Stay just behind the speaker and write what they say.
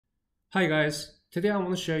Hi guys, today I want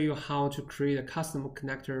to show you how to create a custom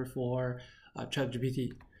connector for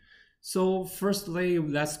ChatGPT. So firstly,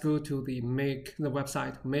 let's go to the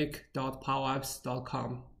website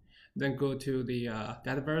make.powerapps.com. Then go to the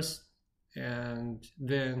database and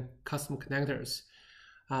then custom connectors.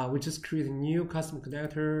 We just create a new custom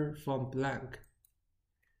connector from blank.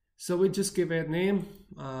 So we just give it a name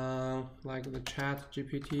like the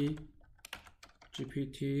ChatGPT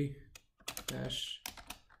GPT dash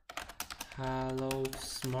hello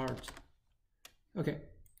smart. Okay,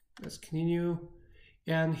 let's continue.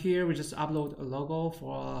 And here we just upload a logo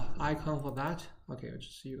for icon for that. Okay, I'll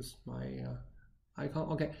just use my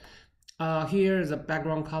icon. Okay, here the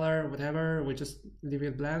background color, whatever, we just leave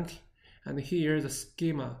it blank. And here the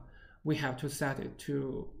schema, we have to set it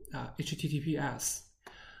to HTTPS.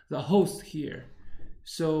 The host here,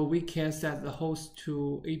 so we can set the host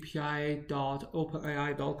to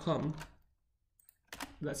api.openai.com.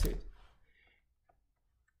 That's it.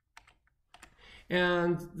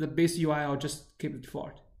 And the base UI, I'll just keep it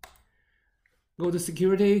default. Go to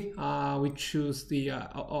security, we choose the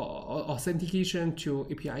authentication to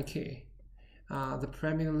API key. The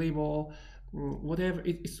parameter label, whatever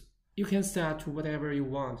it is, you can set to whatever you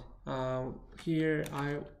want. Here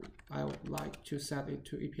I would like to set it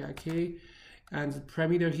to API key, and the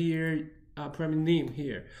parameter here, parameter name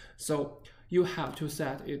here. So you have to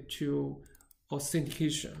set it to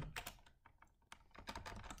authentication.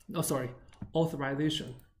 Oh, sorry.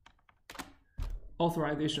 Authorization. The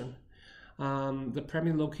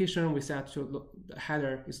parameter location we set to the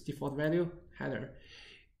header is default value header.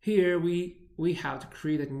 Here we have to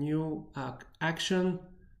create a new action.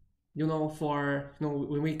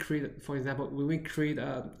 When we create, for example, when we create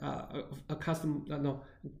a custom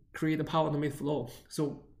create a Power Automate flow.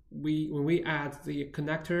 So when we add the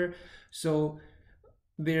connector, so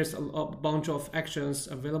there's a bunch of actions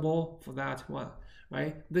available for that one.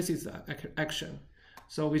 Right, this is the action.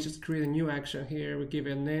 So we just create a new action here. We give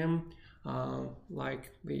it a name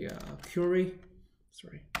like the query.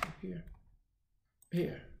 Sorry, here.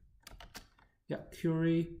 Yeah,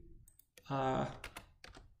 query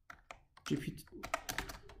GPT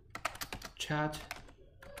chat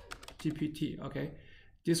GPT. Okay,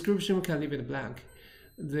 description we can leave it blank.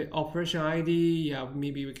 The operation ID, yeah,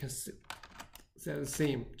 maybe we can set the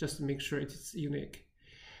same just to make sure it's unique.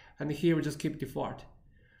 And here we just keep default.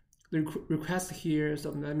 The request here,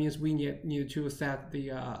 so that means we need to set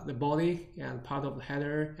the body and part of the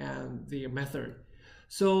header and the method.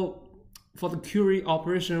 So for the query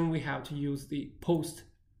operation, we have to use the post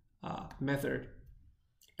method.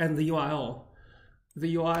 And the URL.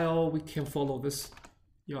 The URL, we can follow this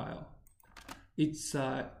URL. It's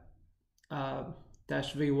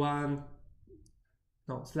 /v1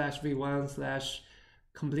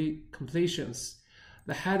 completions.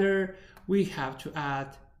 The header, we have to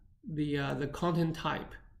add the content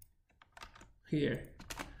type here.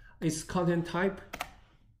 It's content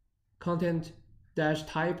dash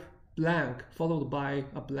type blank followed by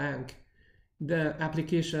a blank, then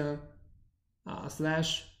application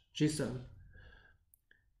slash json.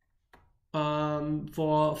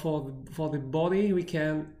 For the body, we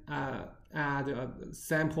can add a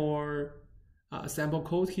sample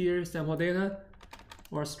code here, sample data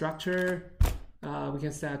or structure. We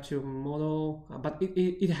can set to model, but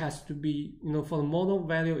it has to be, for the model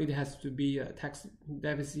value, it has to be a text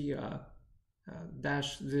deficit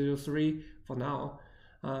 -03 for now.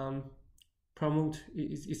 Promote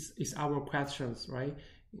is our questions, right?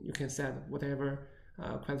 You can set whatever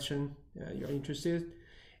question you're interested,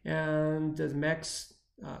 and the max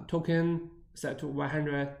token set to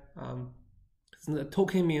 100. So the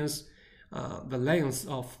token means the length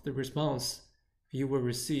of the response you will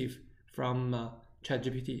receive from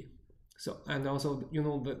ChatGPT. So, and also,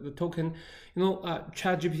 the token,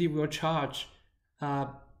 ChatGPT will charge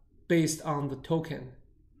based on the token.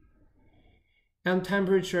 And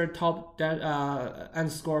temperature top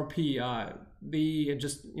underscore p. You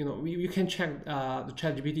can check the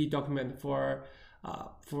ChatGPT document for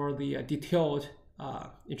the detailed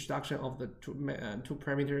introduction of the two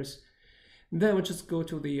parameters. Then we'll just go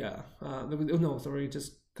to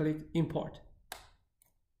just click import.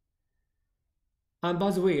 And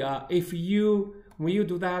by the way, when you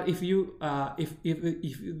do that, if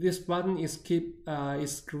this button is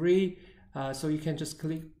gray, so you can just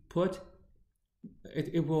click put.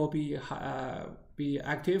 It will be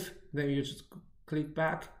active. Then you just click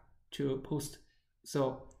back to post.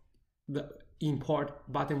 So the import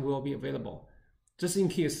button will be available. Just in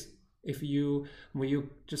case when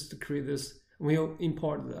you just create this, when you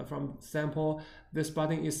import from sample, this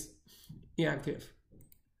button is inactive.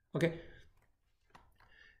 Okay.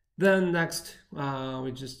 Then next,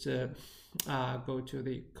 we just go to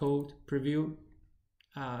the code preview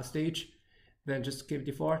stage, then just give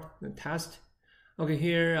default, then test. Okay,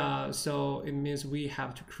 here, so it means we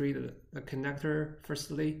have to create a connector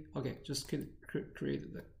firstly. Okay, just create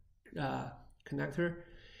the connector.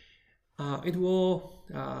 It will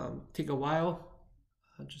take a while.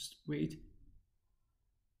 Just wait.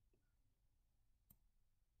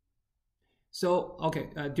 So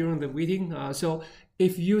okay, during the waiting, so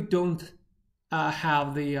if you don't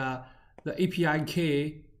have the API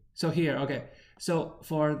key, so here, okay, so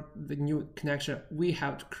for the new connection, we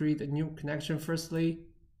have to create a new connection firstly.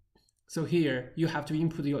 So here you have to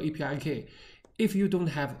input your API key. If you don't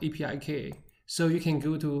have API key, so you can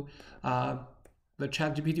go to the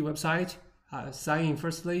ChatGPT website, sign in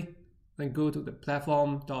firstly, then go to the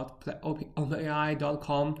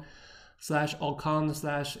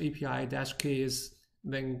platform.openai.com/account/API-keys,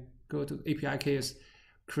 then go to API keys,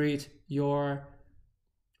 create your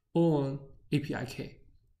own API key.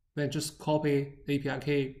 Then just copy the API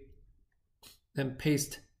key, then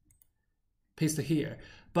paste here.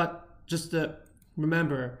 But just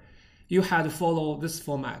remember, you have to follow this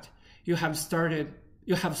format. You have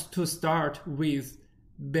to start with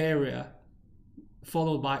barrier,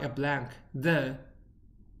 followed by a blank, then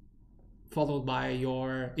followed by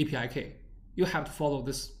your API key. You have to follow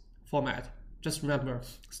this format. Just remember,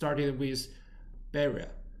 started with barrier.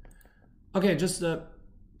 Okay, just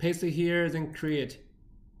paste it here, then create.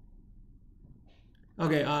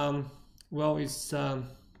 Okay, well, it's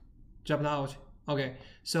jumped out. Okay,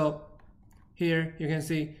 so here you can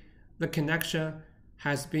see the connection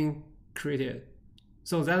has been created.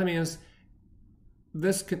 So that means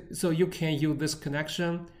so you can use this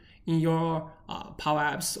connection in your Power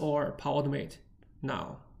Apps or Power Automate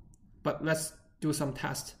now. But let's do some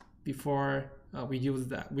tests before we use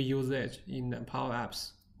it in Power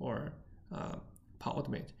Apps or Power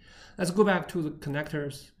Automate. Let's go back to the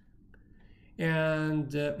connectors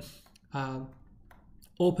and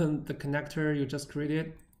open the connector you just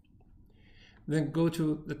created. Then go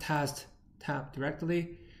to the test tab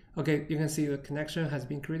directly. Okay, you can see the connection has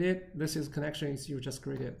been created. This is connection you just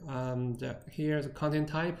created. Here's the content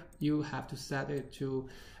type. You have to set it to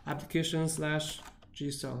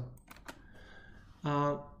application/json.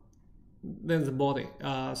 Then the body.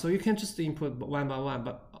 So you can just input one by one,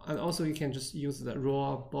 and also you can just use the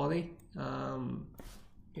raw body and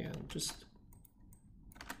just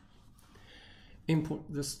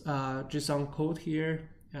input this JSON code here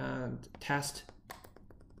and test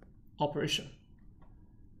operation.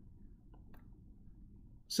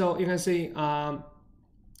 So you can see,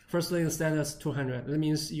 firstly, the status 200. That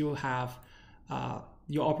means you have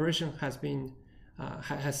your operation has been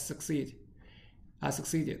succeeded,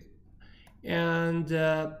 and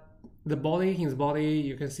the body, in the body,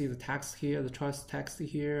 you can see the text here, the choice text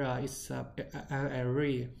here is an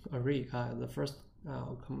array. The first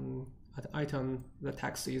item, the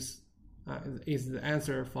text is the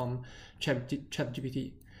answer from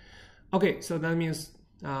ChatGPT. Okay, so that means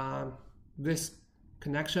this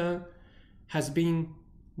connection has been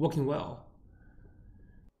working well.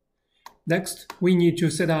 Next, we need to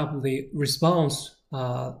set up the response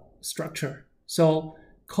structure. So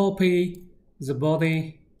copy the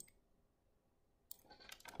body,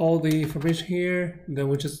 all the information here, then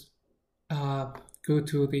we just go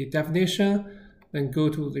to the definition, then go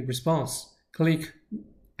to the response, click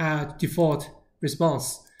add default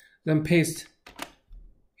response, then paste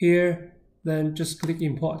here, then just click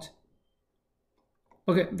import.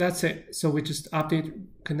 Okay, that's it. So we just update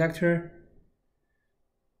connector.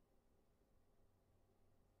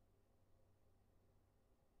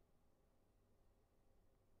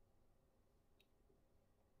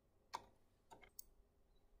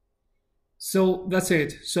 So that's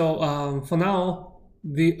it. So for now,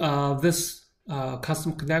 this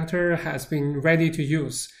custom connector has been ready to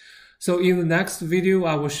use. So in the next video,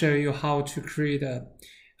 I will show you how to create a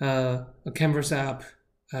Canvas app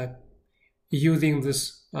using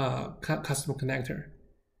this custom connector.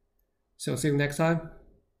 So see you next time.